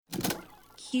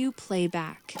Q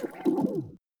Playback.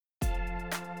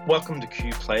 Welcome to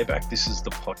Q Playback. This is the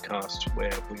podcast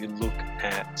where we look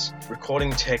at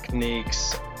recording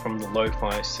techniques from the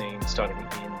lo-fi scene starting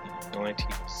in the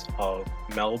 90s of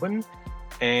Melbourne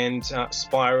and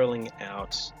spiraling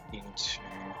out into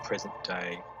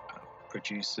present-day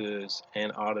producers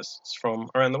and artists from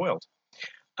around the world.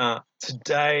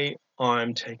 Today,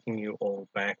 I'm taking you all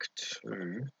back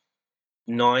to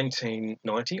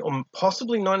 1990 or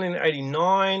possibly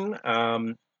 1989.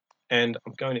 And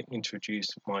I'm going to introduce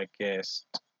my guest,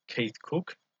 Keith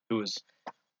Cook, who was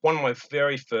one of my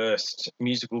very first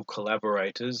musical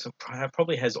collaborators.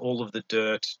 Probably has all of the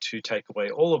dirt to take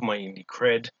away all of my indie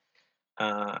cred.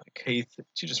 Keith, do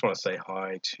you just want to say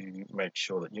hi to make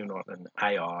sure that you're not an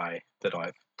AI that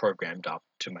I've programmed up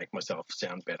to make myself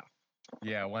sound better?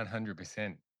 Yeah,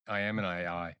 100%. I am an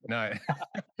AI. No.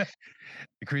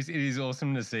 Chris, it is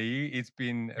awesome to see you. It's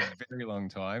been a very long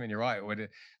time. And you're right.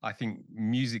 I think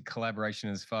music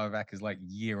collaboration as far back as like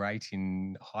year 8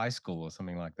 in high school or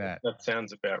something like that. That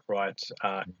sounds about right,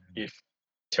 if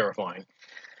terrifying.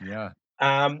 Yeah.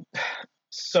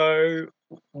 So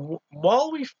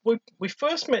while we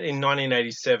first met in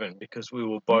 1987 because we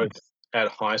were both at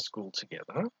high school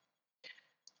together,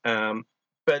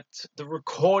 but the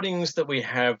recordings that we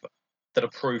have that are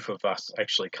proof of us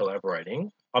actually collaborating,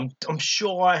 I'm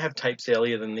sure I have tapes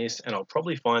earlier than this, and I'll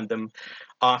probably find them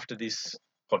after this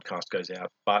podcast goes out.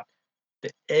 But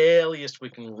the earliest we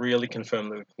can really confirm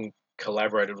that we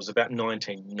collaborated was about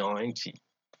 1990.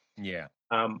 Yeah.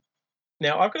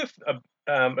 Now I've got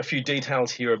a few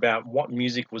details here about what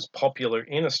music was popular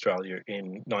in Australia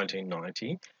in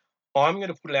 1990. I'm going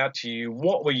to put it out to you.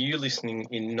 What were you listening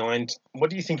What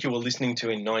do you think you were listening to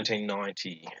in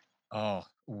 1990? Oh,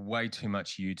 way too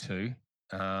much U2,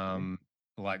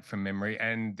 like from memory.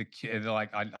 And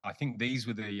I think these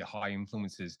were the high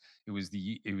influences. It was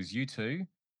U2,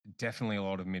 definitely a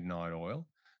lot of Midnight Oil.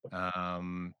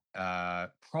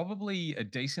 Probably a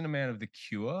decent amount of The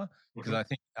Cure, because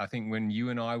I think when you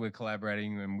and I were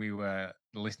collaborating and we were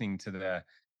listening to the,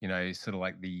 sort of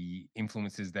like the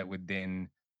influences that would then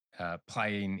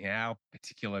play in our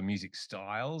particular music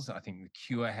styles. I think The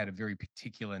Cure had a very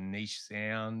particular niche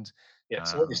sound. Yeah.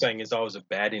 So what you're saying is I was a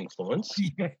bad influence.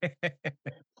 Yeah.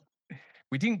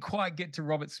 We didn't quite get to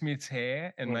Robert Smith's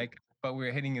hair and make, but we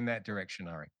were heading in that direction,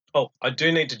 I reckon. Oh, I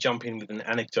do need to jump in with an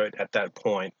anecdote at that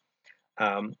point.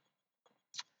 For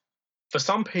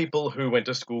some people who went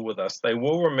to school with us, they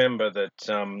will remember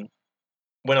that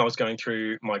when I was going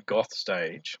through my goth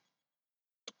stage,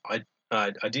 I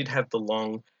did have the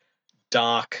long,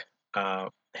 dark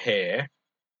hair,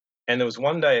 and there was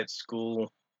one day at school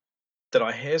that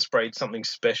I hairsprayed something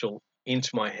special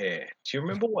into my hair. Do you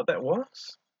remember what that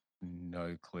was?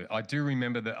 No clue. I do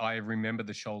remember that. I remember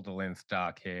the shoulder length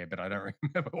dark hair, but I don't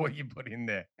remember what you put in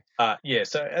there. Yeah,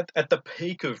 so at the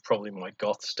peak of probably my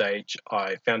goth stage,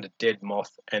 I found a dead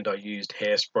moth and I used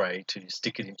hairspray to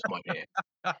stick it into my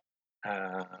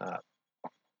hair.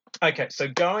 Okay, so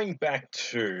going back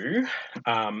to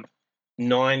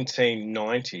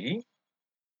 1990,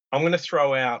 I'm going to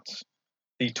throw out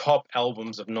the top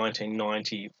albums of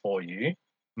 1990 for you.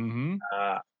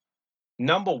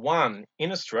 Number one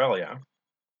in Australia,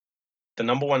 the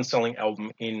number one selling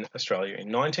album in Australia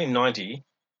in 1990,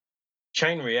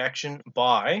 Chain Reaction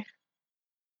by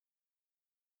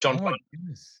John Oh my Farnham.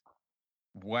 goodness!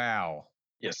 Wow.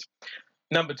 Yes.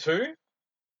 Number two,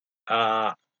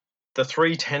 the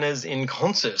Three Tenors in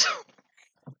Concert.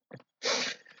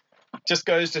 Just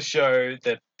goes to show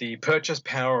that the purchase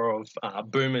power of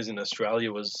boomers in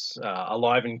Australia was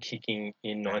alive and kicking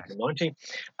in 1990.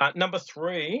 Number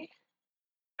three,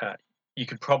 you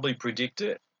could probably predict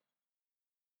it.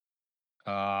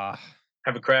 Have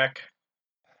a crack.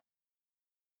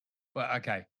 Well,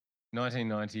 okay.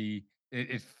 1990.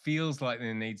 It feels like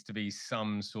there needs to be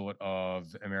some sort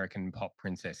of American pop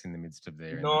princess in the midst of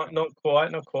there. Not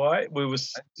quite, not quite. We were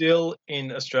still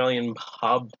in Australian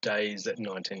pub days at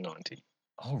 1990.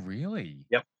 Oh, really?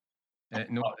 Yep.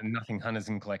 Nothing hunters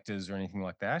and collectors or anything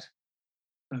like that?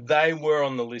 They were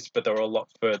on the list, but they were a lot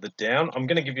further down. I'm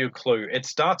going to give you a clue. It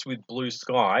starts with Blue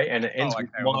Sky and it ends with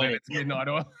Well, then it's Midnight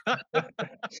Oil.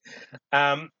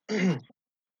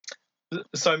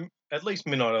 So at least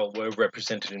Midnight Oil were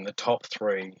represented in the top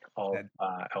three of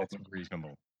albums. That's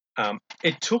reasonable.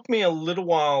 It took me a little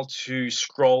while to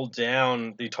scroll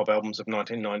down the top albums of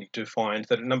 1990 to find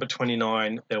that at number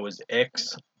 29 there was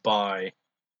X by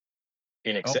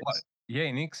In Excess. Yeah,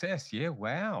 In Excess. Yeah,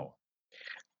 wow.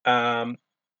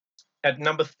 At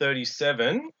number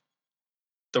 37,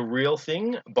 The Real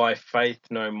Thing by Faith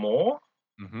No More.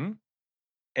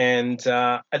 And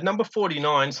at number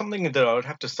 49, something that I would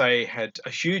have to say had a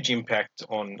huge impact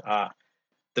on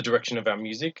the direction of our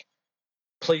music.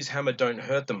 Please Hammer, Don't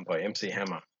Hurt Them by MC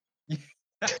Hammer.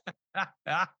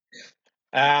 Of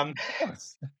Um,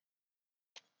 course.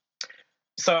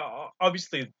 so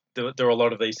obviously there are a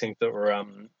lot of these things that were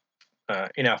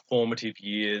in our formative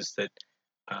years that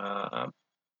uh,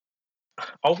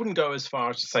 I wouldn't go as far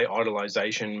as to say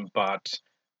idolization, but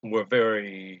were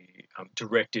very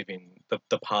directive in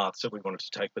the paths that we wanted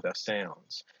to take with our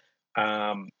sounds.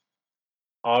 Um,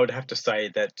 I would have to say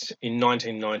that in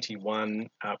 1991,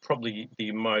 probably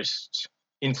the most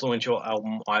influential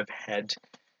album I've had,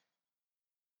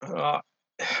 uh,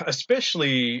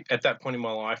 especially at that point in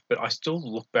my life, but I still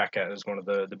look back at it as one of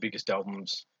the biggest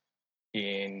albums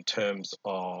in terms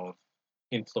of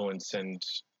influence and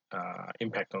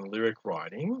impact on lyric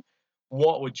writing.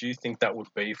 What would you think that would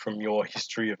be from your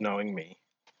history of knowing me?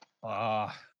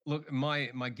 Look,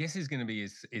 my guess is gonna be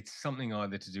it's something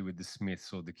either to do with the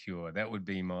Smiths or the Cure. That would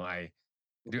be my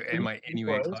am I Pretty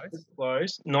anywhere close, pretty close?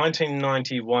 close.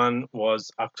 1991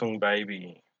 was Achtung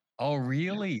Baby. Oh,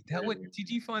 really? That would Really? did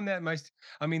you find that most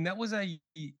I mean, that was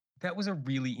a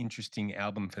really interesting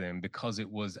album for them because it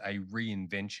was a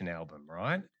reinvention album,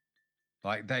 right?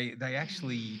 Like they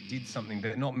actually did something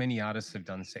that not many artists have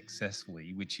done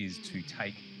successfully, which is to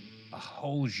take a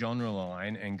whole genre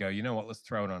line and go, you know what, let's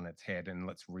throw it on its head and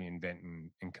let's reinvent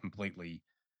and completely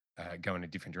go in a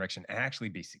different direction and actually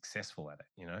be successful at it,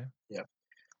 you know? Yeah.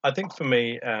 I think for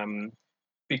me,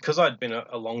 because I'd been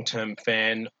a long-term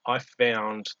fan, I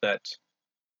found that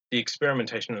the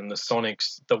experimentation and the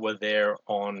sonics that were there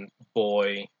on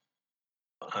Boy,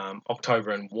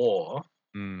 October and War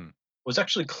Mm, was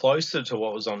actually closer to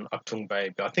what was on Achtung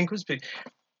Baby. I think it was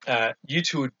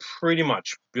U2 had pretty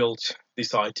much built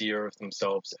this idea of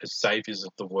themselves as saviors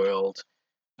of the world,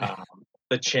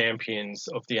 the champions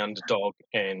of the underdog,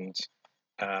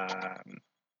 um,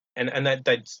 and that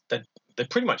they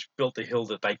pretty much built the hill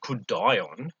that they could die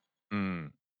on,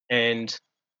 mm, and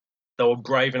they were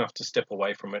brave enough to step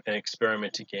away from it and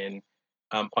experiment again.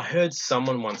 I heard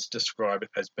someone once describe it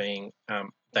as being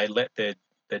they let their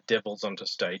devils onto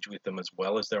stage with them as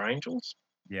well as their angels.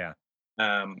 yeah,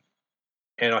 Um,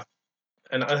 and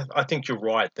I think you're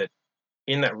right that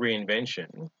in that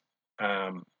reinvention,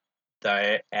 um,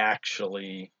 they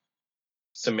actually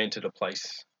cemented a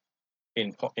place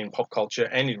in pop culture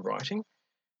and in writing.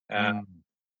 Uh, mm,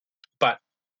 but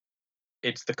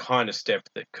it's the kind of step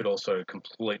that could also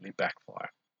completely backfire.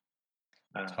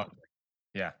 Um, totally.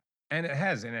 Yeah. And it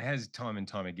has time and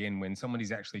time again when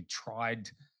somebody's actually tried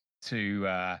to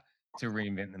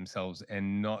reinvent themselves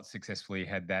and not successfully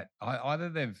had that either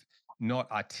they've not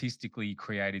artistically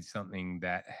created something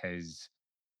that has,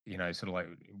 you know, sort of like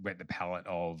whet the palate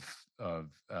of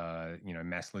you know,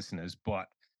 mass listeners, but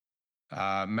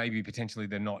maybe potentially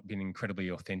they're not being incredibly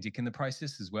authentic in the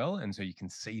process as well, and so you can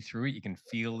see through it. You can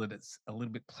feel that it's a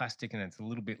little bit plastic, and it's a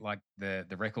little bit like the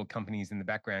record companies in the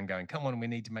background going, "Come on, we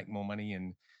need to make more money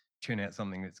and tune out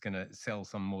something that's going to sell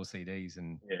some more CDs."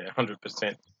 And yeah,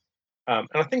 100%. And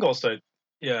I think also,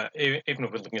 yeah, even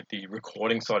if we're looking at the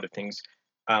recording side of things,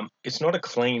 it's not a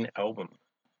clean album.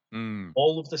 mm,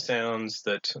 All of the sounds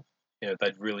that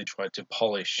they'd really tried to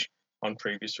polish on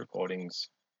previous recordings,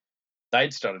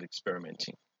 they'd started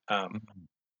experimenting. Um, mm,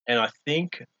 and I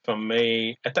think for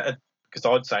me, because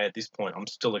I'd say at this point, I'm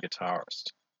still a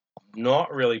guitarist,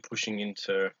 not really pushing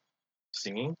into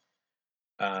singing.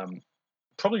 Um,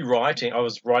 Probably writing. I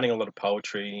was writing a lot of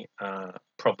poetry,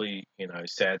 probably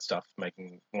sad stuff,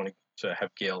 wanting to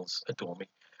have girls adore me.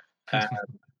 Uh,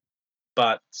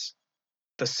 but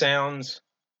the sounds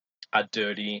are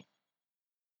dirty,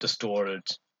 distorted.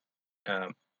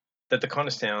 Um, they're the kind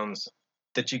of sounds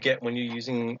that you get when you're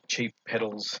using cheap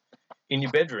pedals in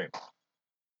your bedroom,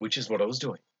 which is what I was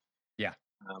doing. yeah,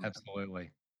 Um,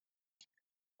 absolutely.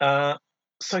 uh,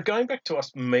 so going back to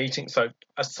us meeting, so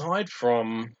aside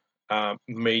from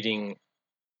meeting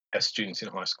as students in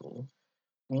high school,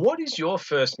 what is your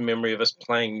first memory of us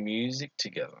playing music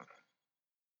together?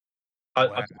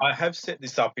 Wow. I have set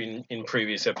this up in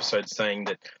previous episodes saying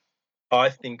that I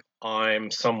think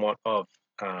I'm somewhat of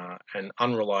an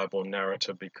unreliable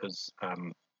narrator because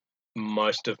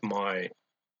most of my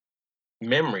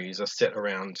memories are set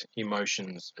around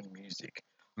emotions and music.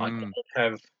 I Mm, don't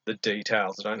have the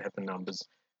details, I don't have the numbers.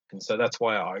 And so that's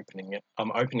why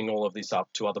I'm opening all of this up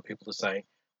to other people to say,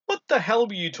 what the hell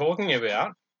were you talking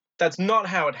about? That's not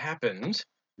how it happened.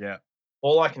 yeah.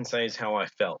 All I can say is how I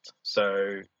felt.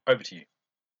 So over to you.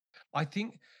 I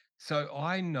think so.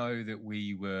 I know that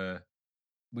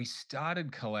we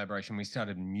started collaboration, we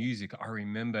started music. I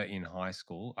remember in high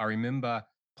school, I remember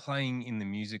playing in the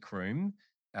music room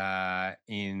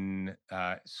in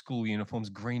school uniforms,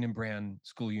 green and brown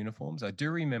school uniforms. I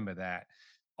do remember that.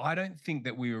 I don't think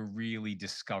that we were really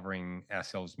discovering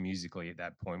ourselves musically at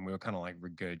that point. We were kind of like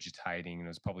regurgitating, and it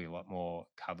was probably a lot more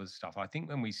cover stuff. I think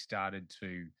when we started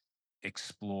to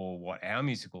explore what our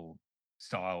musical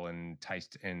style and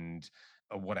taste and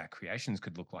what our creations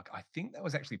could look like, I think that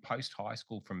was actually post high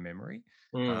school from memory.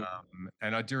 Mm.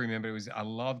 And I do remember I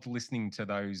loved listening to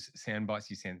those sound bites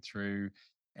you sent through,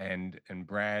 and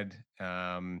Brad,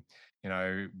 you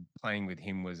know, playing with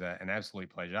him was an absolute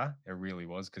pleasure. It really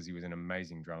was, because he was an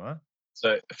amazing drummer.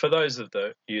 So for those of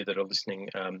you that are listening,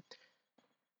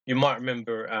 you might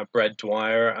remember Brad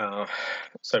Dwyer.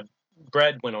 So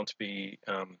Brad went on to be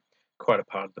quite a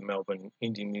part of the Melbourne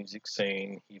indie music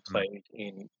scene. He Mm. played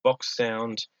in Box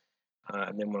Sound,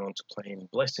 and then went on to play in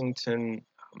Blessington.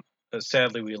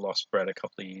 Sadly, we lost Brad a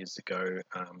couple of years ago,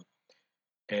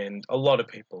 and a lot of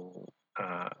people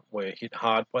were hit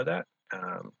hard by that.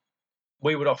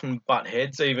 We would often butt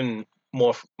heads, even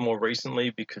more recently,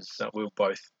 because we were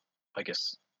both, I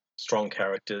guess, strong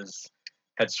characters,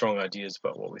 had strong ideas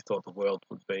about what we thought the world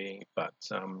would be. But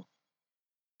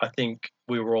I think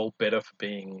we were all better for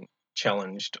being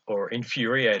challenged or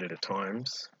infuriated at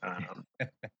times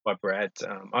by Brad.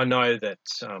 I know that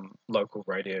local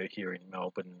radio here in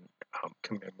Melbourne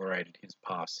commemorated his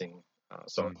passing.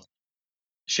 So Mm.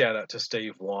 shout out to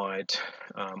Steve White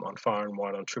on Far and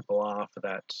Wide on Triple R for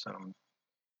that,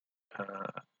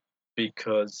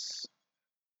 because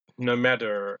no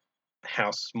matter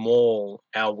how small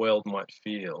our world might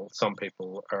feel, some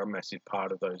people are a massive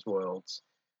part of those worlds.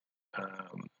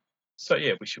 Um, so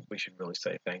yeah, we should really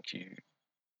say thank you,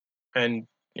 and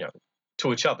you know,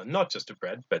 to each other, not just to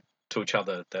Brad, but to each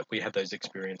other, that we had those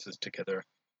experiences together.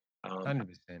 Um,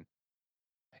 100%.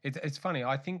 It's funny.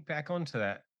 I think back onto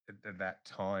that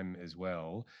time as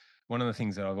well. One of the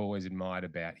things that I've always admired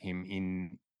about him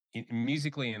in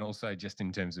musically, and also just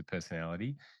in terms of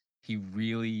personality, he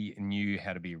really knew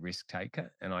how to be a risk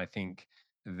taker. And I think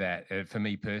that for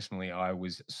me personally, I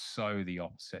was so the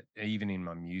opposite. Even in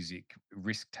my music,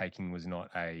 risk taking was not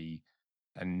a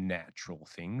natural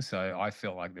thing. So I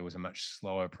felt like there was a much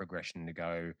slower progression to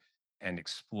go and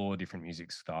explore different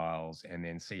music styles, and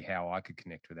then see how I could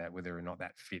connect with that, whether or not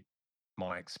that fit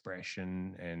my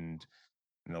expression and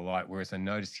the like. Whereas I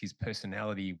noticed his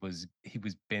personality was, he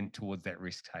was bent towards that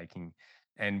risk taking,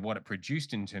 and what it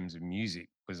produced in terms of music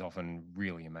was often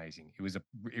really amazing.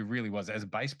 It really was. As a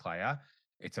bass player,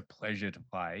 it's a pleasure to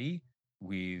play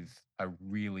with a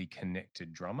really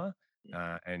connected drummer,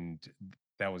 and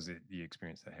that was the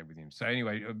experience that I had with him. So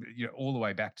anyway, you know, all the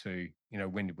way back to, you know,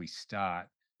 when did we start?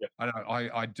 yeah. I don't know.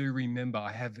 I do remember.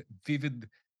 I have vivid,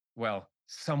 well,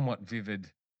 somewhat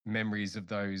vivid memories of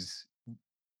those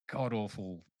god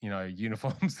awful, you know,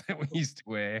 uniforms that we used to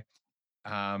wear.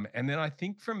 And then I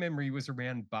think from memory was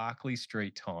around Barclay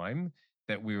Street time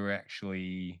that we were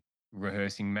actually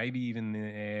rehearsing, maybe even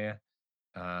there.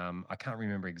 I can't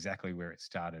remember exactly where it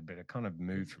started, but it kind of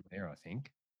moved from there, I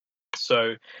think.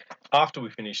 So after we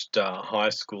finished high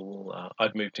school,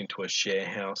 I'd moved into a share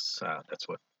house. That's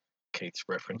what Keith's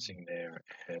Mm. referencing there,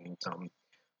 and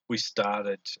we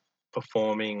started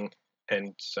performing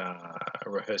and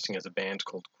rehearsing as a band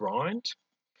called Grind.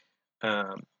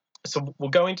 Um, so we'll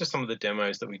go into some of the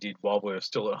demos that we did while we were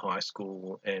still at high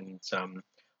school, and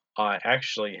I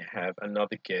actually have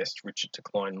another guest, Richard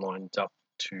Decline, lined up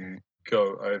to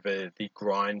go over the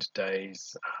Grind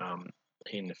days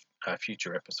in a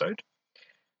future episode.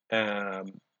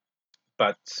 Um,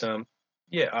 but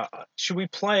yeah, should we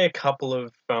play a couple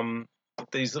of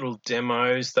these little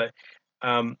demos that,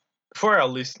 um, for our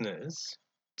listeners,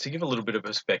 to give a little bit of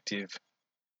perspective?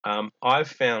 I've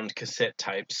found cassette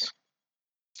tapes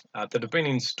that have been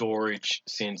in storage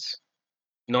since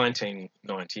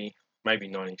 1990, maybe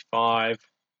 95,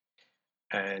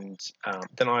 and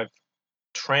then I've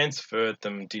transferred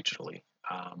them digitally.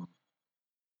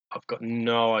 I've got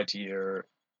no idea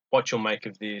what you'll make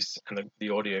of this, and the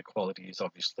audio quality is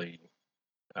obviously,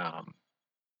 um,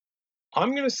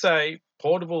 I'm going to say,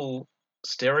 portable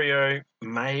stereo,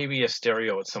 maybe a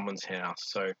stereo at someone's house.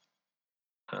 So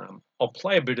I'll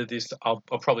play a bit of this. I'll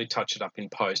probably touch it up in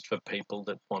post for people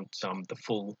that want the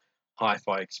full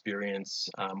hi-fi experience.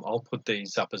 I'll put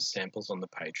these up as samples on the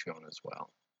Patreon as well.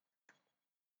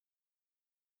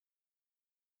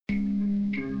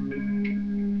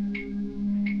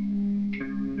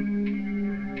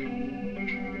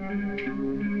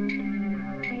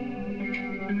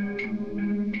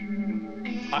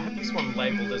 I have this one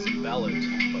labeled as a ballad,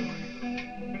 by the way.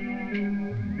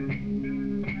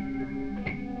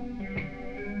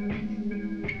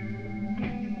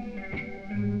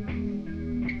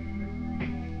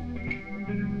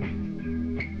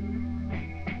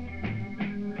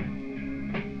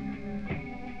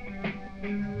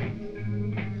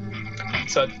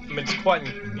 So I mean, it's quite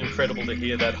incredible to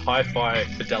hear that hi-fi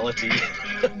fidelity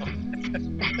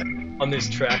on this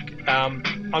track. I'm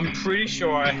pretty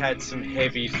sure I had some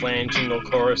heavy flanging or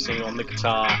chorusing on the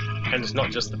guitar, and it's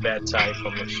not just the bad tape.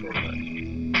 I'm not sure though.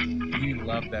 You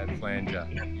love that flanger.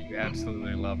 You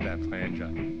absolutely love that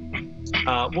flanger.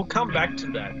 We'll come back to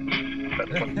that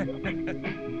flanger.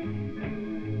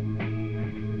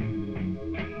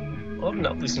 I'll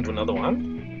not listen to another one.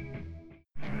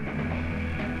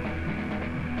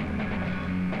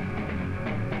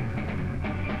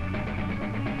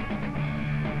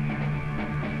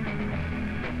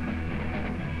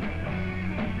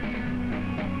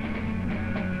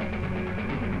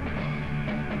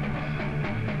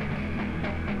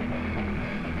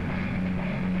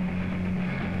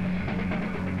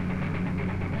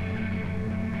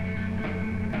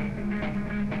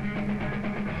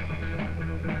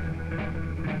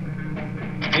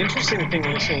 The interesting thing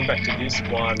listening back to this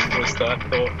one was that I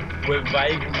thought we're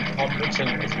vaguely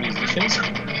competent as musicians,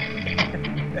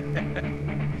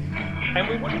 and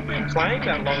we wouldn't have been playing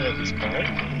that long at this point.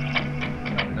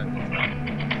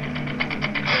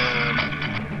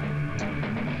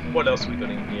 What else we got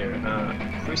in here?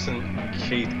 Chris and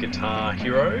Keith guitar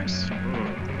heroes.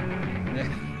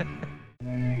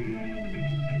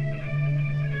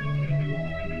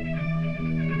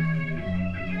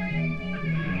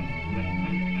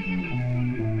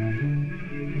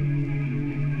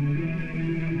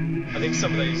 I think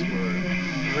some of these were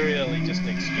really just an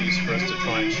excuse for us to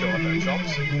try and show off our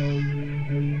chops.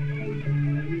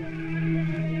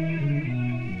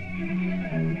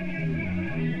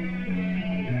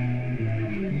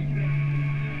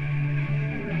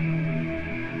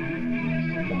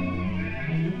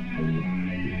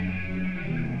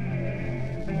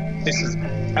 This is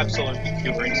absolutely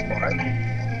pure inspired.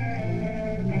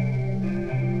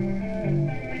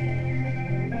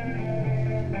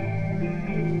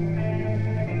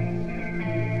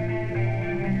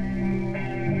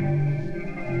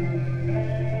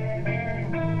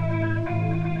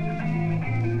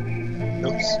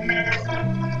 Oops.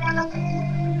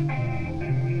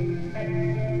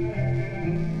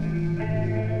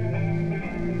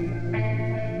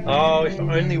 Oh, if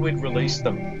only we'd released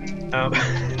them.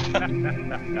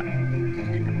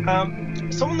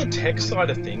 So on the tech side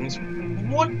of things,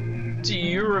 what do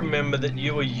you remember that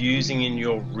you were using in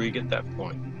your rig at that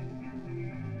point?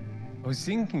 I was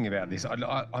thinking about this.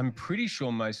 I'm pretty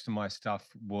sure most of my stuff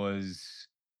was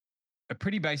a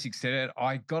pretty basic set.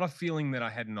 I got a feeling that I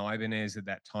had an Ibanez at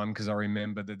that time because I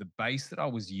remember that the bass that I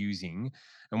was using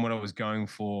and what I was going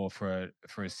for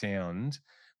a sound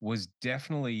was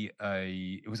definitely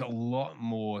a. It was a lot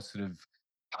more sort of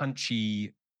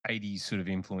punchy 80s sort of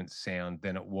influence sound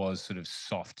than it was sort of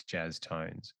soft jazz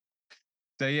tones.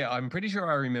 So yeah, I'm pretty sure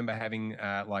I remember having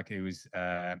like it was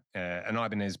an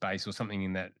Ibanez bass or something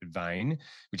in that vein,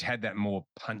 which had that more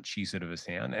punchy sort of a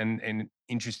sound. And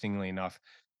interestingly enough,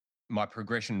 my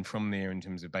progression from there in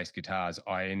terms of bass guitars,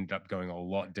 I ended up going a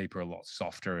lot deeper, a lot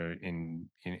softer in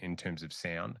terms of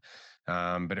sound.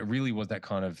 But it really was that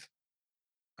kind of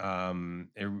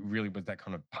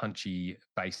punchy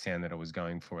bass sound that I was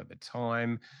going for at the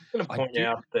time. I'm going to I point do,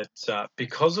 out that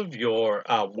because of your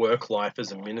work life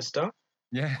as a minister,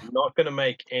 yeah. I'm not going to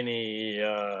make any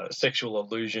sexual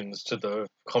allusions to the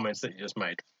comments that you just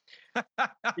made.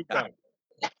 Keep going.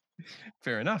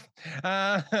 Fair enough.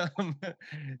 Um,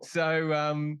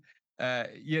 so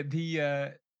yeah,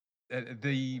 the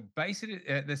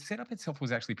the setup itself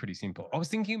was actually pretty simple. I was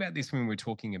thinking about this when we were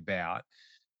talking about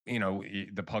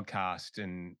the podcast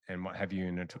and what have you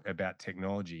and about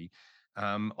technology.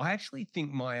 I actually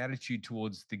think my attitude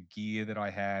towards the gear that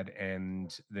I had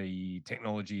and the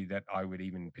technology that I would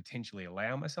even potentially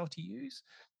allow myself to use,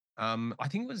 I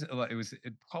think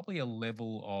it probably a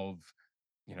level of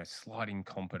sliding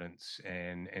competence,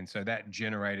 and so that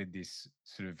generated this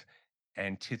sort of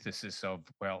antithesis of,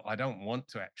 well, I don't want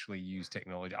to actually use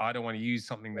technology. I don't want to use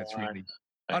something that's Right. really,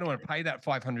 I don't want to Okay. pay that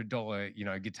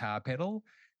 $500 guitar pedal,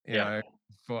 you Yeah. know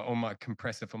for on my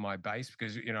compressor for my bass,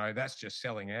 because that's just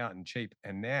selling out and cheap.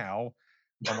 And now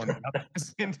I'm on the other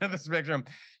end of the spectrum,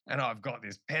 and I've got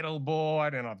this pedal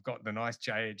board, and I've got the nice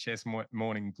JHS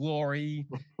Morning Glory,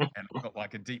 and I've got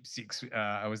like a Deep Six.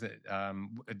 I was at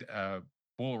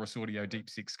Walrus Audio Deep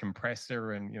Six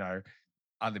compressor, and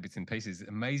other bits and pieces.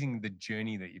 Amazing the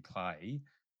journey that you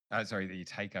that you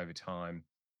take over time.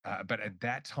 But at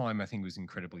that time, I think it was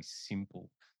incredibly simple,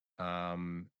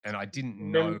 and I didn't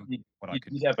Remember, know what I you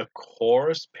could. did have a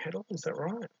chorus pedal, is that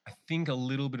right? I think a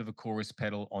little bit of a chorus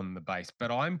pedal on the bass,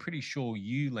 but I'm pretty sure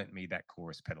you lent me that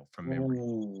chorus pedal from memory.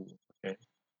 Ooh. Okay.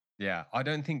 Yeah, I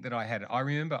don't think that I had I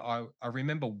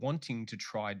remember wanting to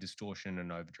try distortion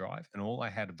and overdrive, and all I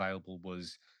had available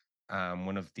was,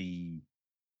 one of the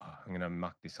I'm gonna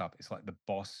muck this up. It's like the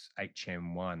Boss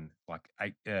HM1, like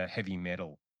heavy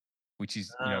metal, which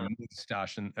is, Ah, more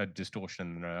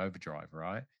distortion than an overdrive,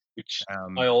 right? which I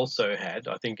Um, also had.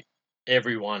 I think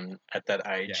everyone at that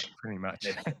yeah, age pretty much.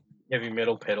 had heavy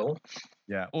metal pedal.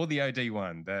 Yeah, or the OD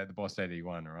one, the Boss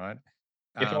OD1, right?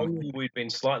 If Um, only we'd been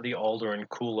slightly older and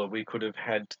cooler, we could have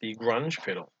had the grunge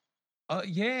pedal.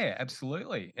 Yeah,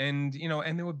 absolutely. And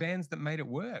and there were bands that made it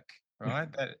work, right?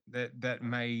 That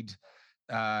made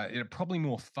probably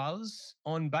more fuzz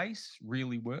on bass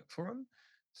really work for them.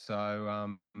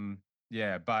 So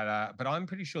yeah, but I'm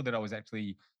pretty sure that I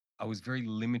was very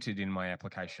limited in my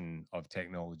application of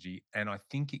technology, and I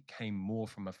think it came more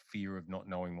from a fear of not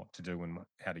knowing what to do and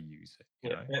how to use it.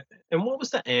 Yeah, and what was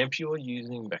the amp you were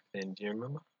using back then? Do you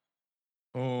remember?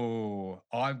 Oh,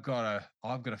 I've got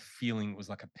a feeling it was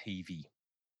like a PV.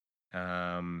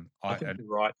 I think I you're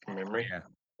right from memory. Yeah.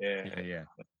 Yeah, Yeah, yeah.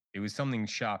 It was something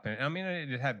sharp, and I mean,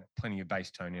 it had plenty of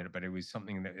bass tone in it, but it was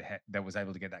something that was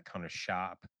able to get that kind of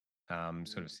sharp,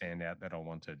 sort of sound out that I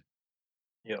wanted.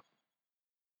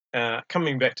 yeah.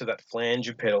 Coming back to that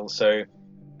flanger pedal, so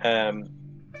um,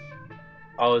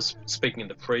 I was speaking in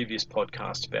the previous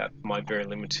podcast about my very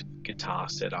limited guitar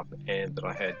setup and that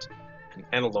I had an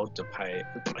analog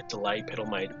delay pedal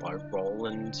made by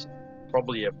Roland,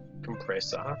 probably a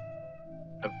compressor,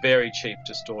 a very cheap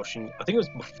distortion. I think it was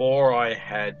before I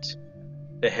had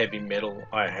the heavy metal.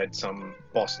 I had some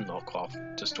Boss knockoff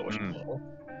distortion Mm,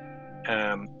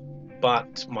 pedal.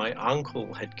 But my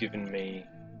uncle had given me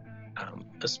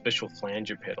a special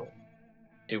flanger pedal.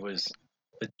 It was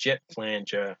the Jet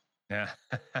Flanger yeah.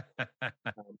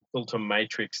 filter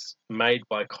matrix made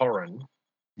by Corin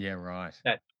Yeah, right.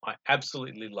 that I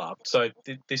absolutely loved. So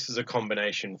this is a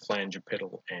combination flanger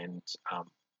pedal and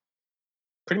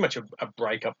pretty much a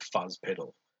breakup fuzz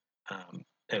pedal. And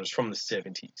it was from the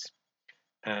 70s.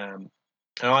 And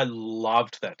I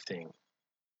loved that thing.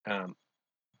 Um,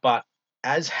 but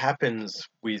as happens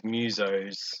with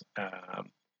musos,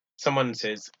 someone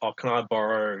says, "Oh, can I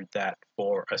borrow that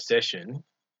for a session?"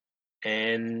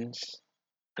 And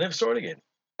I never saw it again.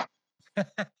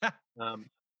 Um,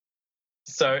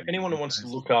 so Yeah, anyone who wants to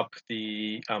those look up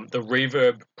the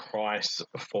reverb price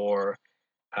for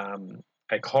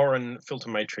a Corin filter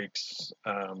matrix,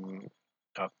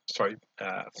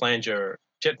 flanger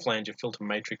jet flanger filter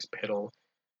matrix pedal,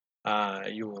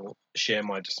 you will share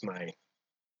my dismay.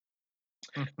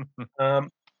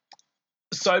 Um,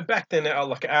 so back then,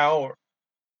 our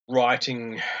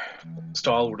writing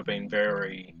style would have been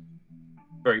very,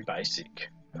 very basic.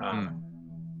 Mm.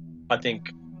 I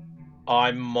think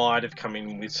I might have come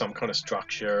in with some kind of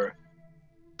structure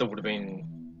that would have been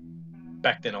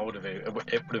back then. It would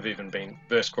have even been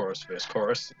verse chorus,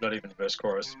 not even verse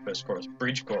chorus,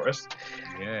 bridge chorus.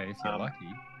 Yeah, if you're Um,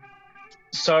 lucky.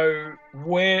 so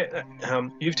where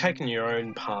you've taken your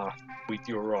own path with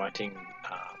your writing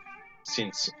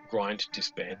since Grind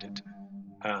disbanded.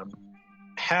 Um,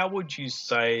 how would you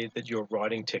say that your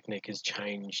writing technique has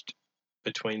changed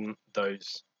between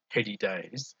those heady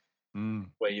days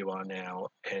Mm. where you are now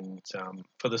and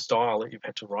for the style that you've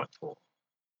had to write for?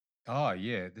 Oh,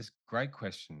 yeah, this great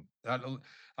question.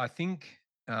 I think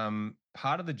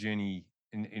part of the journey,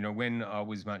 when I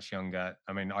was much younger,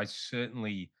 I mean, I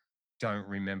certainly don't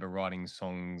remember writing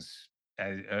songs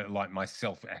like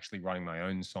myself actually writing my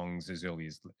own songs as early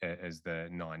as the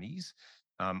 90s.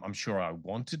 I'm sure I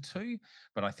wanted to,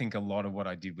 but I think a lot of what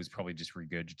I did was probably just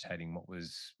regurgitating what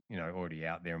was, already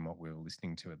out there and what we were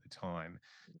listening to at the time.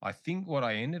 I think what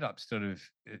I ended up sort of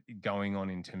going on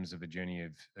in terms of a journey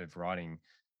of writing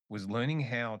was learning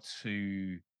how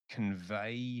to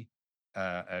convey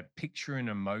a picture and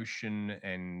emotion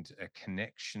and a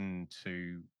connection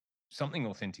to something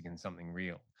authentic and something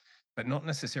real, but not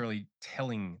necessarily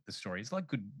telling the story. It's like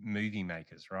good movie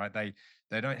makers, right? They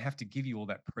don't have to give you all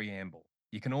that preamble.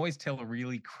 You can always tell a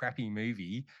really crappy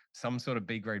movie, some sort of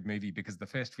B grade movie, because the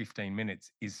first 15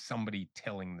 minutes is somebody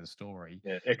telling the story.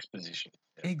 Yeah, exposition.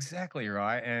 Yeah. Exactly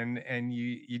right, and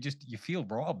you feel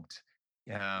robbed,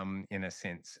 in a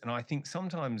sense, and I think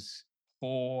sometimes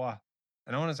poor,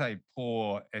 and I want to say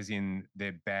poor as in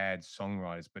they're bad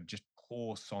songwriters, but just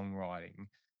poor songwriting.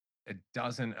 It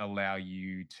doesn't allow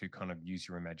you to kind of use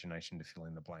your imagination to fill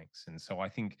in the blanks, and so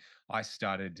I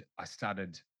started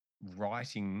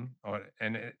writing,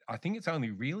 I think it's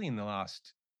only really in the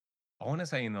last. I want to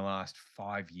say in the last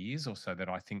 5 years or so that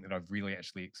I think that I've really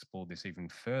actually explored this even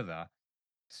further,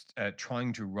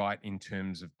 trying to write in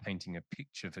terms of painting a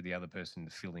picture for the other person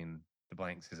to fill in the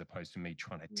blanks as opposed to me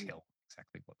trying to Mm. tell.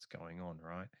 exactly what's going on,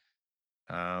 right?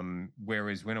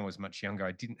 Whereas when I was much younger,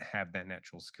 I didn't have that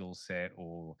natural skill set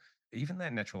or even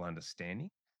that natural understanding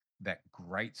that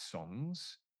great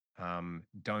songs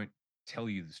don't tell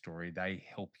you the story. They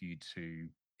help you to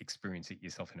experience it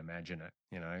yourself and imagine it,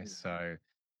 you know? So,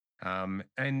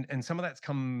 and some of that's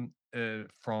come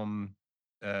from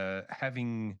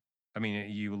having. I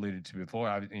mean, you alluded to before.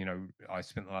 I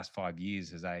spent the last 5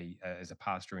 years as a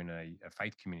pastor in a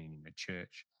faith community in a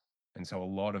church, and so a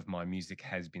lot of my music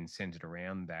has been centered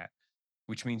around that,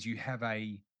 which means you have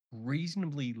a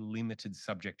reasonably limited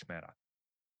subject matter,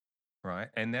 right?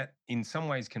 And that in some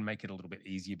ways can make it a little bit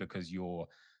easier because your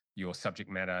subject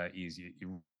matter is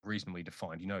you're reasonably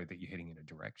defined. You know that you're heading in a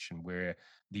direction where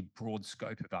the broad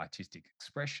scope of artistic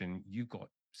expression, you've got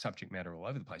subject matter all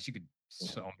over the place. You could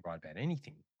Mhm. songwrite about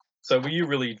anything. So were you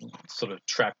really sort of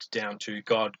trapped down to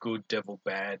God good, devil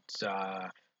bad,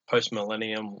 post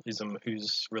millennialism?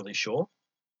 Who's really sure?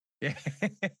 Yeah.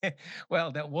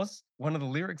 Well, that was one of the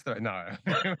lyrics though. No,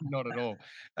 not at all.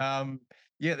 Um,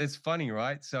 yeah, that's funny,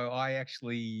 right? So I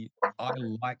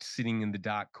liked sitting in the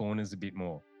dark corners a bit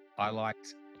more. I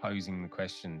liked posing the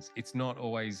questions. It's not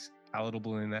always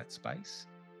palatable in that space.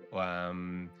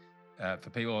 Um,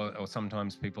 for people, or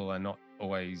sometimes people are not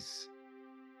always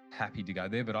happy to go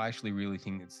there, but I actually really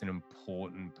think it's an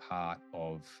important part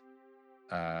of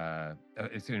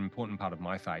it's an important part of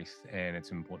my faith, and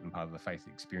it's an important part of the faith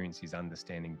experience is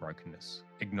understanding brokenness,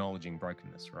 acknowledging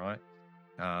brokenness, right?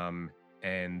 Um,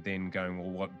 and then going,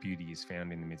 well, what beauty is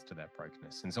found in the midst of that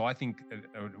brokenness? And so I think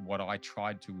what I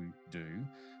tried to do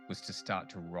was to start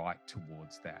to write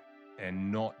towards that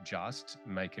and not just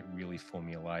make it really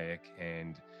formulaic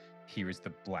and here is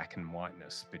the black and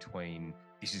whiteness between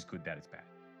this is good, that is bad.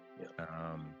 Yeah.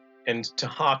 Um, And to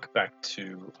hark back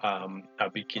to our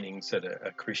beginnings at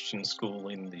a Christian school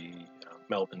in the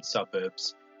Melbourne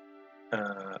suburbs,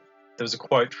 uh, there was a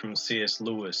quote from C.S.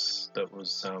 Lewis that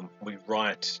was, "We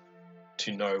write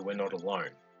to know we're not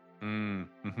alone." mhm.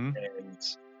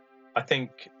 And I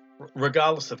think,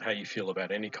 regardless of how you feel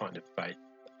about any kind of faith,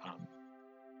 um,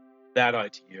 that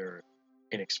idea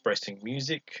in expressing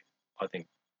music, I think,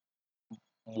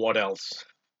 what else,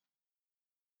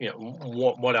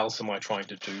 what else am I trying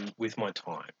to do with my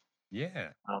time?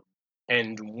 Yeah. Um,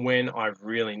 and when I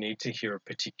really need to hear a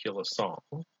particular song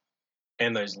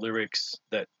and those lyrics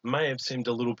that may have seemed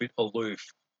a little bit aloof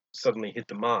suddenly hit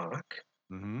the mark,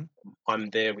 Mhm. I'm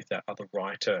there with that other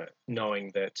writer,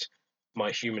 knowing that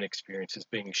my human experience is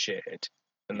being shared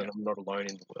and that Yeah. I'm not alone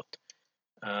in the world.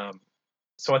 Um,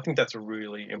 so I think that's a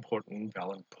really important and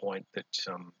valid point that,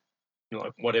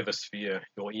 like whatever sphere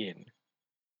you're in,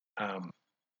 um,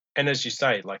 and as you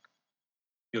say, like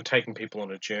you're taking people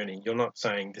on a journey. You're not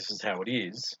saying this is how it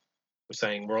is. We're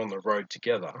saying we're on the road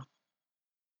together.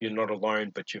 You're not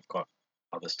alone, but you've got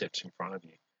other steps in front of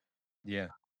you. Yeah.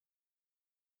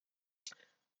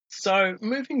 So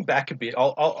moving back a bit,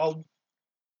 I'll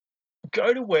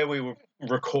go to where we were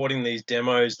recording these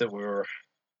demos that we were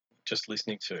just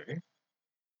listening to.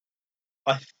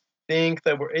 I think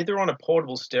they were either on a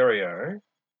portable stereo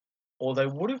or they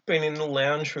would have been in the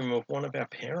lounge room of one of our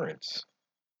parents.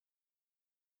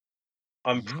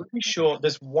 I'm Yeah. pretty sure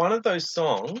there's one of those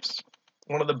songs,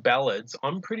 one of the ballads.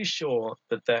 I'm pretty sure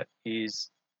that that is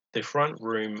the front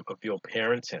room of your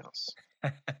parents' house.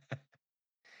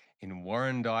 In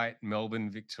Warrandyte,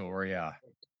 Melbourne, Victoria.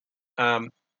 Um,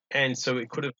 and so it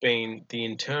could have been the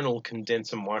internal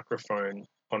condenser microphone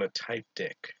on a tape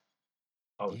deck,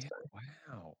 I would Yeah. say.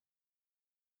 Wow.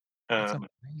 That's Um,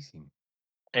 amazing.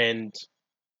 and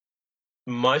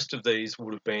most of these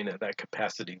would have been at that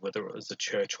capacity, whether it was a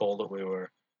church hall that we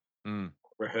were Mm.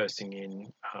 rehearsing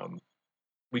in.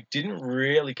 We didn't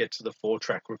really get to the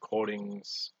 4-track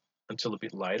recordings until a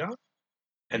bit later,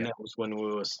 and Yeah. that was when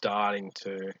we were starting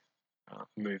to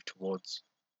move towards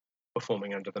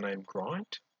performing under the name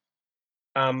Grind.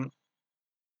 Um,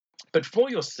 but for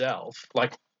yourself,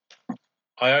 like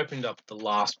I opened up the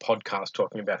last podcast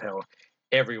talking about how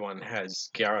everyone has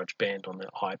GarageBand on their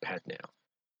iPad now.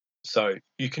 So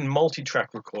you can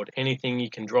multi-track record anything. You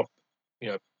can drop, you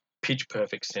know, pitch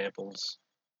perfect samples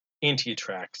into your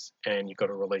tracks, and you've got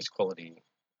a release quality,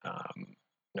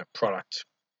 product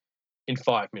in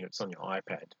 5 minutes on your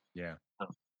iPad. Yeah.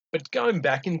 Um, but going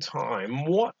back in time,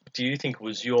 what do you think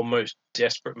was your most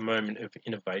desperate moment of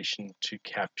innovation to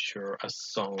capture a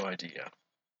song idea?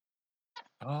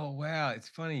 Oh, wow. It's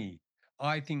funny.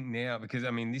 I think now, because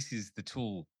I mean, this is the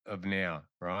tool of now,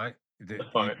 right? The You,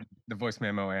 phone. the voice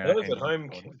memo out Those and at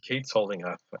home, Keith's holding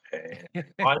up an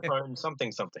iPhone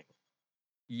something something.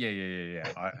 yeah, yeah,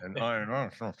 yeah, yeah.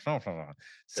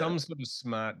 Some sort of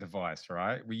smart device,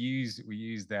 right? We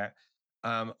use that.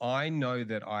 I know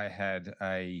that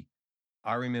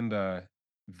I remember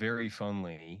very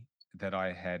fondly that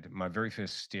I had my very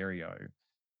first stereo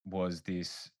was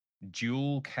this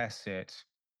dual cassette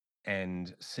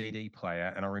and CD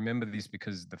player, and I remember this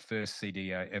because the first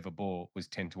CD I ever bought was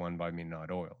 10 to 1 by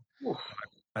Midnight Oil. Oof.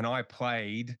 And I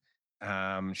played,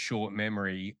 Short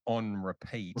Memory on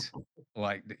repeat,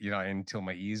 like, until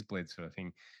my ears bled sort of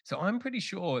thing. So I'm pretty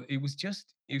sure it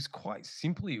was quite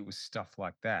simply, it was stuff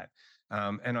like that.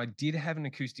 And I did have an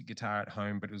acoustic guitar at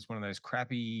home, but it was one of those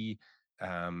crappy,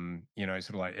 sort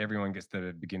of like everyone gets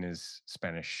the beginner's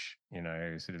Spanish,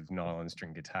 sort of nylon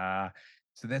string guitar.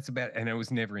 So that's about, and it was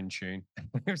never in tune.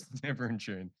 It was never in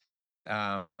tune.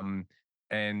 Um,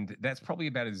 and that's probably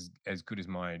about as good as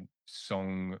my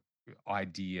song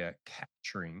idea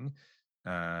capturing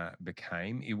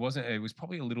became. It was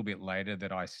probably a little bit later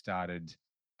that I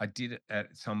did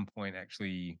at some point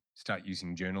actually start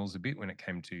using journals a bit when it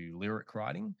came to lyric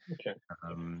writing, Okay. Yeah.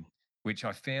 um, which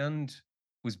I found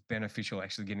was beneficial,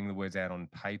 actually getting the words out on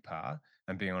paper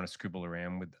and being able to scribble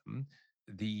around with them.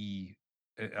 The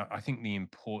I think the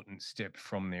important step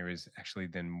from there is actually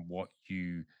then what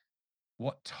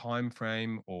time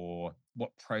frame or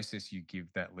what process you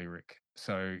give that lyric.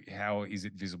 So how is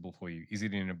it visible for you? Is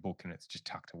it in a book and it's just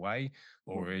tucked away,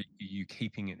 or Mm. are you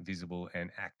keeping it visible and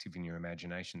active in your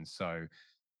imagination? So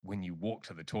when you walk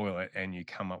to the toilet and you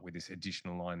come up with this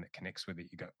additional line that connects with it,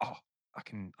 you go, oh, I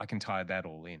can tie that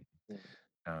all in.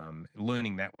 Mm.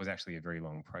 Learning that was actually a very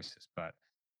long process, but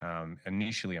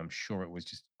initially, I'm sure it was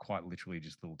just quite literally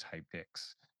just little tape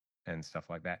decks and stuff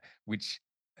like that. Which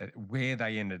where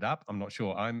they ended up, I'm not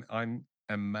sure. I'm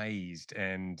amazed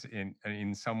and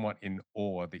in somewhat in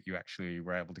awe that you actually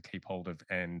were able to keep hold of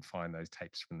and find those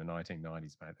tapes from the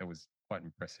 1990s, mate. That was quite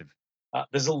impressive.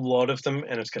 There's a lot of them,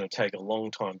 and it's going to take a long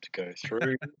time to go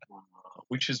through,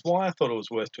 which is why I thought it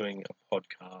was worth doing a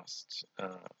podcast,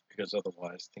 because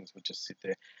otherwise things would just sit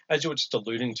there. As you were just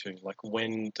alluding to, like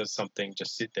when does something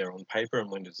just sit there on paper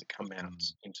and when does it come out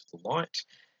Mm. into the light?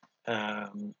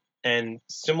 And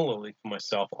similarly for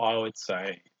myself, I would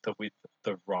say that with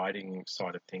the writing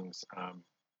side of things,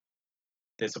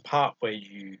 there's a part where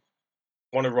you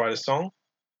want to write a song,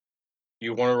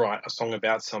 you want to write a song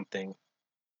about something,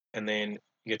 and then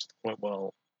you get to the point,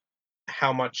 well,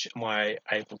 how much am I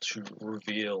able to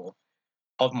reveal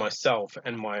of myself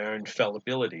and my own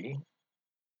fallibility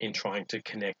in trying to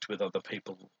connect with other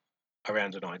people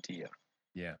around an idea?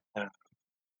 Yeah. Uh,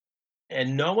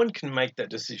 and no one can make that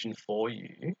decision for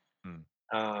you. Mm.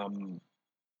 Um,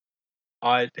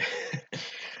 I,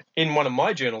 in one of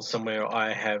my journals somewhere,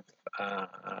 I have,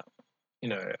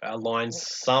 a line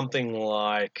something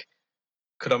like,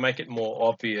 "Could I make it more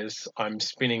obvious? I'm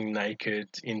spinning naked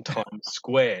in Times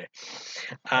Square."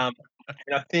 Um,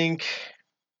 and I think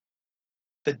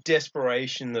the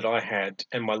desperation that I had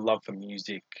and my love for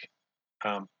music,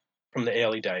 um, from the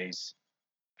early days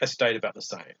has stayed about the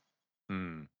same.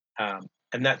 Mm.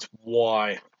 And that's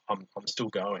why I'm still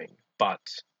going. But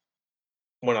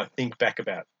when I think back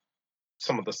about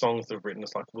some of the songs that I've written,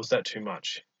 it's like, was that too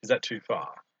much? Is that too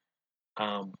far?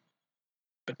 Um,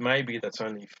 but maybe that's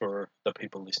only for the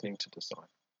people listening to decide.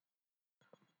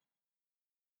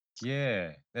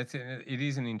 Yeah, that's it. It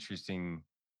is an interesting.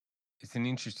 It's an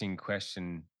interesting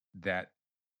question that,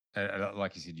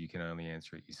 like you said, you can only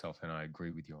answer it yourself, and I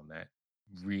agree with you on that.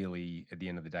 Really, at the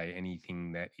end of the day,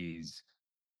 anything that is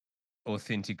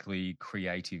authentically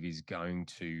creative is going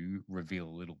to reveal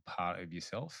a little part of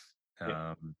yourself.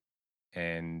 Yeah,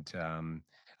 And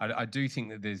I do think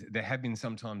that there have been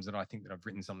some times that I think that I've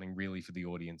written something really for the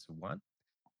audience of one,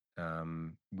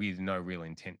 with no real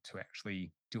intent to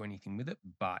actually do anything with it,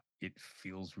 but it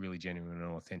feels really genuine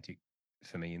and authentic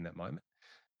for me in that moment.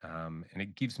 And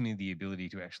it gives me the ability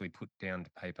to actually put down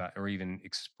to paper or even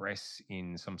express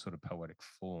in some sort of poetic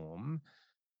form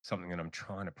something that I'm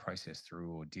trying to process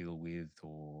through or deal with,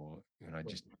 or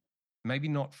just maybe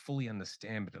not fully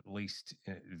understand, but at least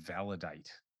validate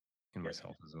in yeah.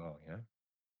 myself as well.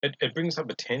 Yeah. It brings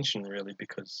up attention really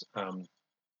because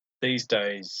these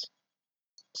days,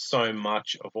 so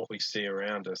much of what we see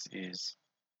around us is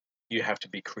you have to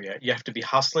be you have to be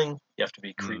hustling, you have to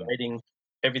be Mm, creating.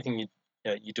 Everything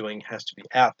you're doing has to be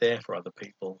out there for other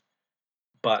people.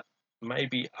 But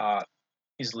maybe art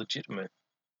is legitimate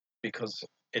because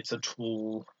it's a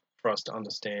tool for us to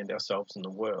understand ourselves in the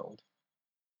world.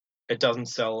 It doesn't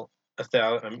sell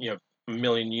a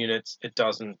million units. It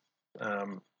doesn't,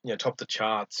 top the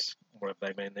charts, whatever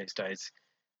they mean these days.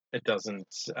 It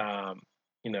doesn't,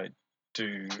 you know,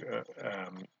 do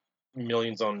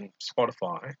millions on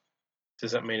Spotify.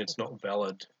 Does that mean it's not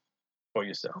valid for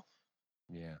yourself?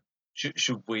 yeah.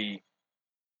 Should we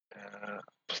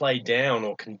play down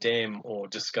or condemn or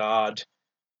discard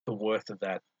the worth of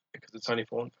that because it's only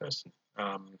for one person.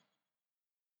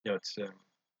 It's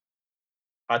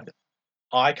I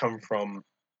I come from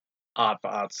art for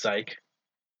art's sake,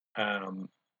 um,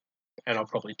 and I'll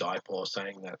probably die poor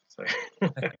saying that. So,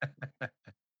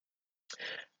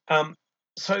 um,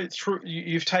 so through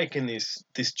you've taken this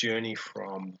journey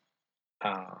from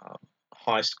uh,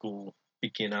 high school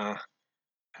beginner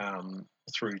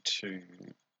through to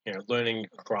learning your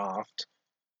craft,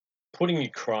 putting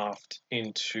your craft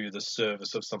into the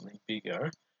service of something bigger.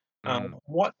 Mm.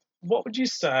 What would you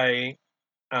say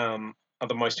are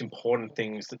the most important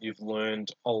things that you've learned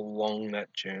along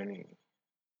that journey?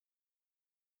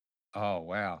 Oh,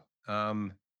 wow.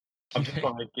 I'm just Yeah,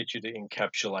 trying to get you to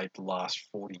encapsulate the last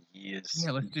 40 years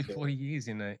yeah, let's do into 40 years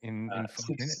in 5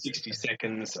 minutes. 60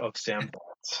 seconds of sound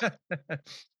bites.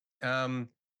 Um,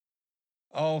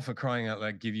 oh, for crying out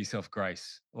loud, give yourself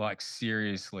grace. Like,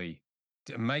 seriously,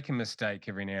 make a mistake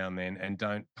every now and then and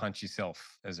don't punch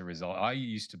yourself as a result. I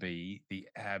used to be the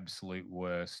absolute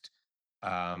worst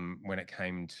when it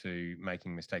came to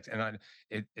making mistakes. And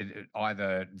it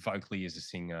either vocally as a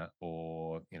singer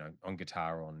or, on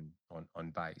guitar,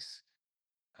 on bass.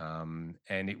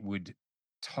 And it would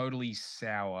totally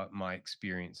sour my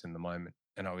experience in the moment.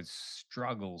 And I would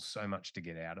struggle so much to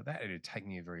get out of that. It'd take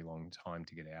me a very long time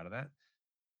to get out of that.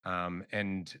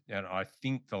 And I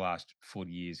think the last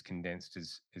 40 years condensed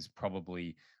is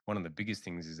probably one of the biggest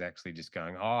things is actually just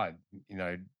going, oh, you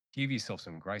know, give yourself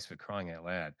some grace for crying out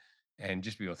loud and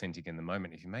just be authentic in the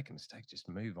moment. If you make a mistake, just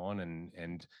move on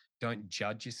and don't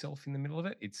judge yourself in the middle of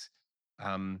it. It's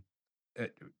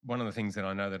one of the things that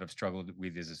I know that I've struggled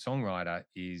with as a songwriter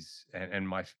is,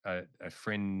 and a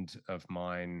friend of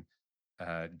mine,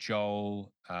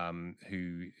 Joel,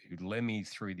 who led me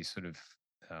through this sort of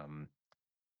um,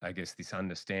 I guess, this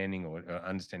understanding or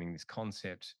understanding this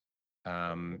concept,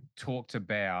 talked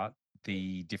about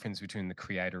the difference between the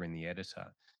creator and the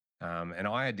editor. And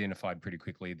I identified pretty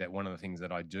quickly that one of the things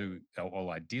that I do,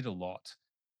 or I did a lot,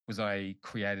 was I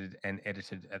created and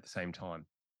edited at the same time.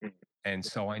 Mm, And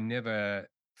so I never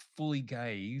fully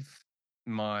gave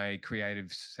my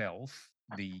creative self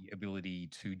the ability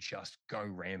to just go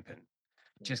rampant,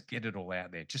 mm, just get it all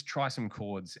out there. Just try some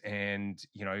chords and,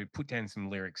 put down some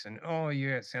lyrics and, oh,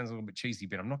 yeah, it sounds a little bit cheesy,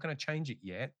 but I'm not going to change it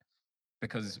yet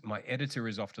because my editor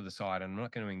is off to the side and I'm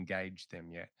not going to engage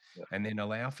them yet. yeah, And then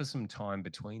allow for some time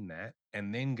between that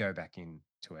and then go back in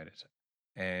to edit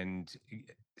it. And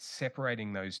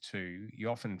separating those two, you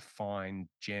often find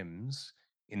gems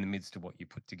in the midst of what you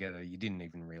put together you didn't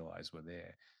even realize were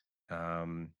there.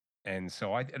 And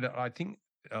so I think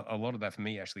a lot of that for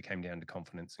me actually came down to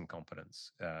confidence and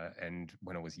competence. And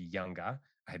when I was younger,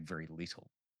 I had very little.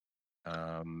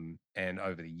 And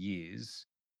over the years,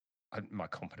 my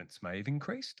confidence may have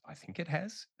increased. I think it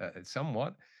has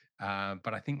somewhat,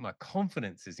 but I think my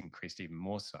confidence has increased even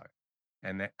more so.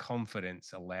 And that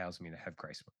confidence allows me to have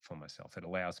grace for myself. It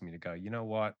allows me to go, you know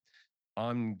what?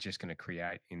 I'm just going to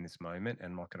create in this moment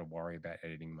and I'm not going to worry about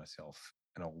editing myself.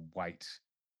 And I'll wait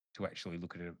to actually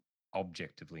look at it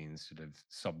objectively instead of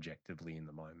subjectively in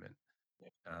the moment.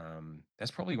 yeah,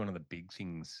 That's probably one of the big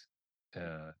things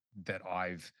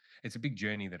that it's a big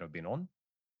journey that I've been on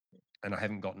and I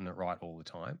haven't gotten it right all the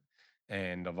time.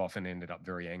 And I've often ended up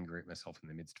very angry at myself in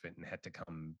the midst of it and had to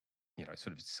come,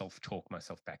 sort of self talk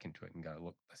myself back into it and go,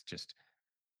 look, let's just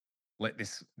let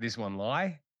this one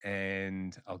lie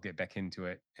and I'll get back into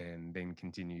it and then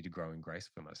continue to grow in grace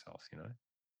for myself.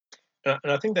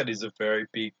 and I think that is a very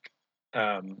big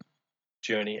um,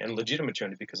 journey and legitimate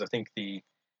journey because I think the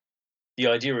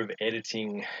idea of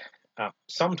editing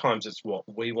sometimes it's what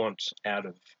we want out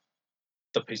of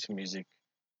the piece of music,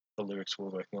 the lyrics we're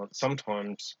working on.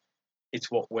 Sometimes it's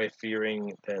what we're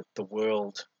fearing that the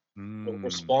world will Mm,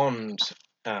 respond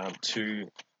to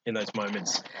in those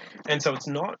moments. And so it's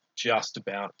not just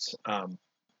about,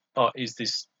 oh, is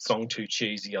this song too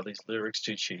cheesy? Are these lyrics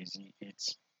too cheesy?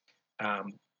 It's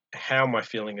um, how am I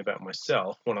feeling about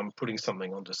myself when I'm putting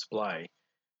something on display?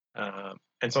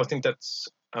 And so I think that's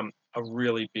a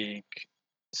really big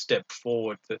step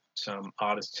forward that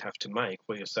artists have to make,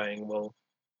 where you're saying, well,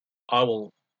 I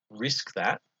will risk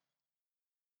that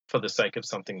for the sake of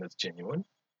something that's genuine,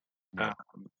 yeah.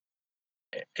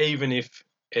 uh, even if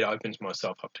it opens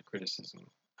myself up to criticism.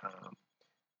 Um,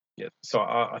 yeah, so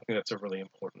I think that's a really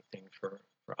important thing for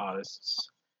artists.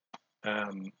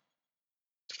 Um,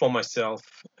 for myself,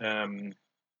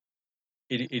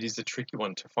 it is a tricky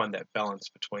one to find that balance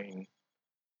between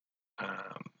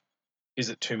um, is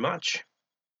it too much?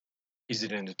 Is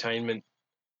it entertainment?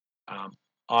 Um,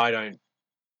 I don't.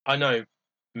 I know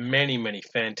many, many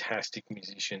fantastic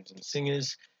musicians and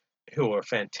singers who are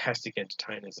fantastic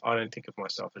entertainers. I don't think of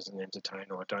myself as an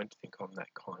entertainer. I don't think I'm that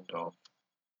kind of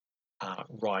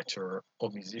writer or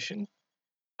musician.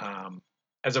 Um,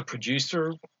 as a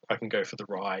producer, I can go for the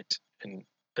ride and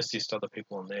assist other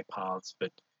people on their paths,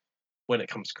 but when it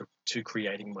comes to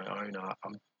creating my own art,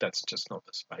 that's just not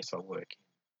the space I work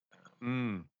in.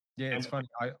 Mm. Yeah, it's And funny.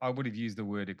 I would have used the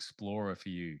word explorer for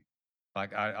you.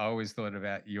 Like I always thought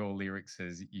about your lyrics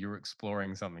as you're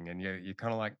exploring something, and you're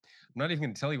kind of like, I'm not even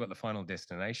going to tell you what the final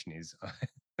destination is.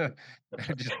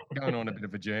 Just going on a bit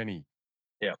of a journey.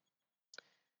 yeah,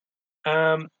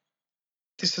 um,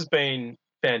 this has been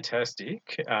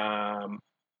fantastic.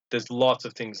 There's lots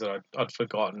of things that I'd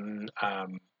forgotten.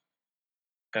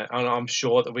 And I'm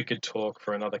sure that we could talk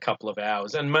for another couple of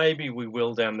hours, and maybe we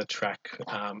will down the track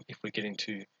if we get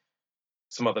into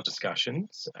some other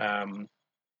discussions.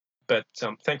 But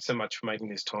thanks so much for making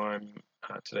this time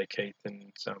today, Keith,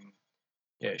 and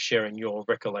yeah, sharing your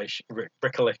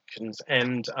recollections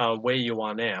and where you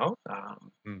are now,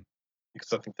 Mm.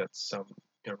 because I think that's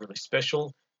really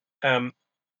special. Um,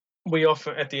 we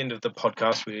offer at the end of the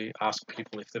podcast we ask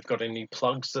people if they've got any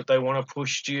plugs that they want to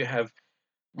push. Do you have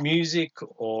music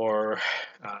or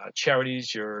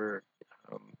charities you're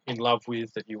in love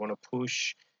with that you want to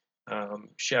push?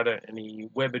 Shout out any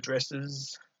web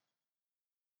addresses.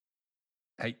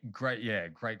 Hey, great. Yeah,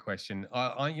 great question.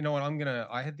 You know what?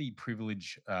 I had the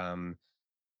privilege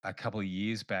a couple of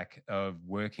years back of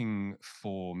working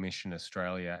for Mission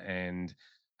Australia, and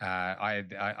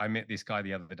I met this guy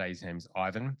the other day. His name's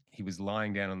Ivan. He was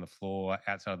lying down on the floor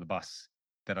outside of the bus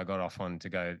that I got off on to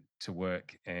go to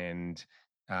work, and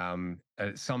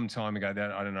some time ago,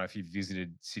 that I don't know if you've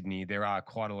visited Sydney, there are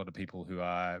quite a lot of people who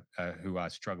are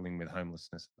struggling with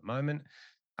homelessness at the moment.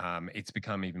 It's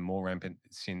become even more rampant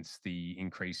since the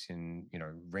increase in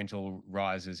rental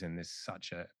rises, and there's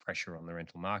such a pressure on the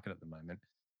rental market at the moment.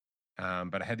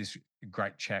 But I had this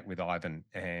great chat with Ivan,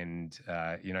 and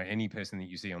any person that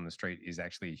you see on the street is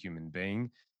actually a human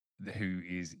being who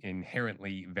is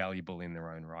inherently valuable in their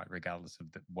own right, regardless of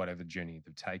whatever journey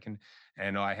they've taken.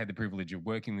 And I had the privilege of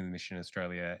working with Mission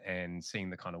Australia and seeing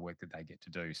the kind of work that they get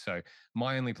to do. So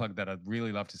my only plug that I'd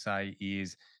really love to say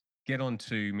is get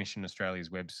onto Mission Australia's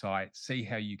website, see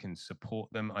how you can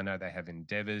support them. I know they have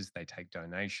endeavours, they take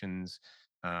donations,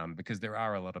 because there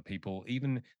are a lot of people,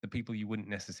 even the people you wouldn't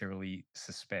necessarily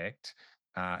suspect,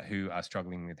 who are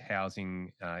struggling with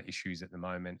housing issues at the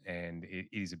moment, and it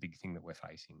is a big thing that we're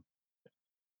facing.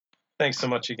 Thanks so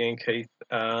much again, Keith.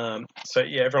 So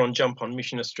yeah, everyone jump on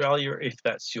Mission Australia if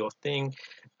that's your thing.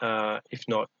 If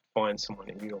not, find someone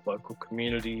in your local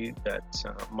community that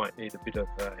might need a bit of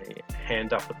a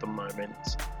hand up at the moment,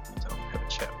 and have a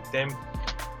chat with them.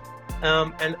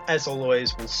 And as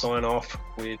always, we'll sign off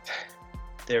with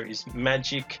there is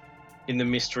magic in the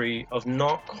mystery of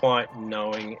not quite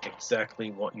knowing exactly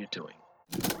what you're doing.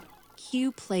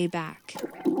 Cue playback.